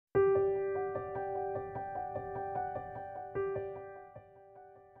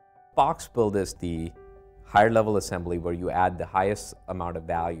Box build is the higher level assembly where you add the highest amount of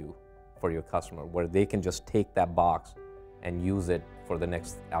value for your customer, where they can just take that box and use it for the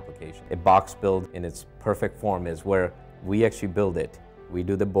next application. A box build in its perfect form is where we actually build it. We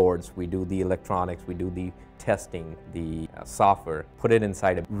do the boards, we do the electronics, we do the testing, the software, put it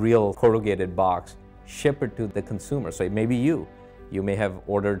inside a real corrugated box, ship it to the consumer. So it may be you may have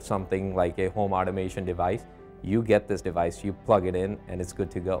ordered something like a home automation device. You get this device, you plug it in, and it's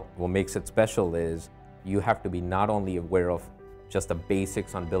good to go. What makes it special is you have to be not only aware of just the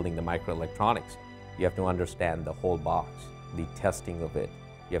basics on building the microelectronics, you have to understand the whole box, the testing of it.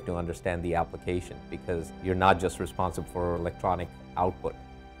 You have to understand the application, because you're not just responsible for electronic output.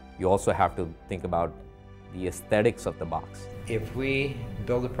 You also have to think about the aesthetics of the box. If we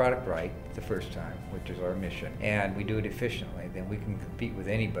build a product right the first time, which is our mission, and we do it efficiently, then we can compete with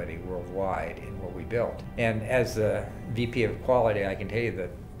anybody worldwide in what we build. And as the VP of Quality, I can tell you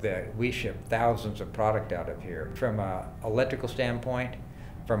that we ship thousands of product out of here. From an electrical standpoint,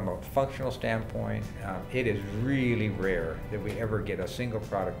 from a functional standpoint, it is really rare that we ever get a single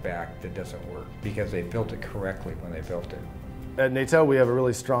product back that doesn't work, because they built it correctly when they built it. At Natel, we have a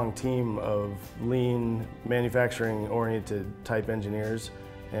really strong team of lean, manufacturing-oriented type engineers,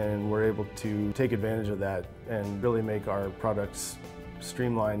 and we're able to take advantage of that and really make our products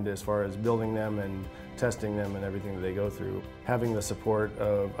streamlined as far as building them and testing them and everything that they go through. Having the support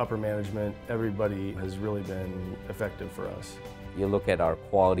of upper management, everybody has really been effective for us. You look at our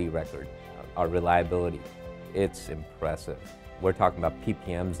quality record, our reliability, it's impressive. We're talking about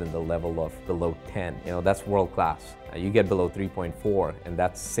PPMs in the level of below 10. You know, that's world class. You get below 3.4 and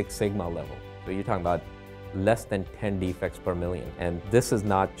that's Six Sigma level. So you're talking about less than 10 defects per million. And this is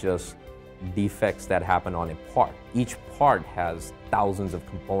not just defects that happen on a part. Each part has thousands of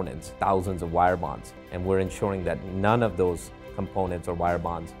components, thousands of wire bonds, and we're ensuring that none of those components or wire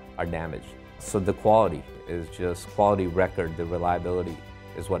bonds are damaged. So the quality is just quality record, the reliability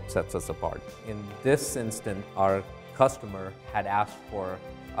is what sets us apart. In this instant, our customer had asked for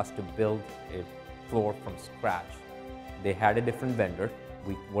us to build a floor from scratch. They had a different vendor.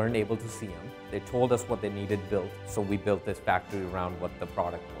 We weren't able to see them. They told us what they needed built, so we built this factory around what the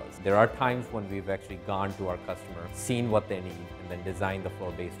product was. There are times when we've actually gone to our customer, seen what they need, and then designed the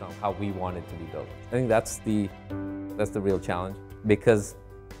floor based on how we want it to be built. I think that's the real challenge, because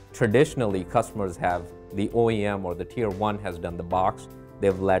traditionally customers have, the OEM or the tier 1 has done the box.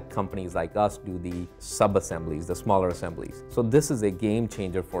 They've let companies like us do the sub-assemblies, the smaller assemblies. So this is a game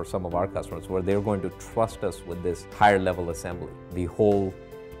changer for some of our customers, where they're going to trust us with this higher level assembly, the whole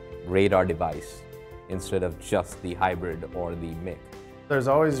radar device, instead of just the hybrid or the MIC. There's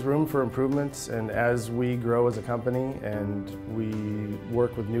always room for improvements, and as we grow as a company and we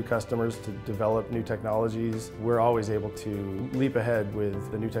work with new customers to develop new technologies, we're always able to leap ahead with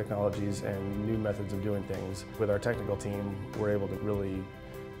the new technologies and new methods of doing things. With our technical team, we're able to really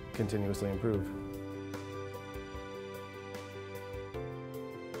continuously improve.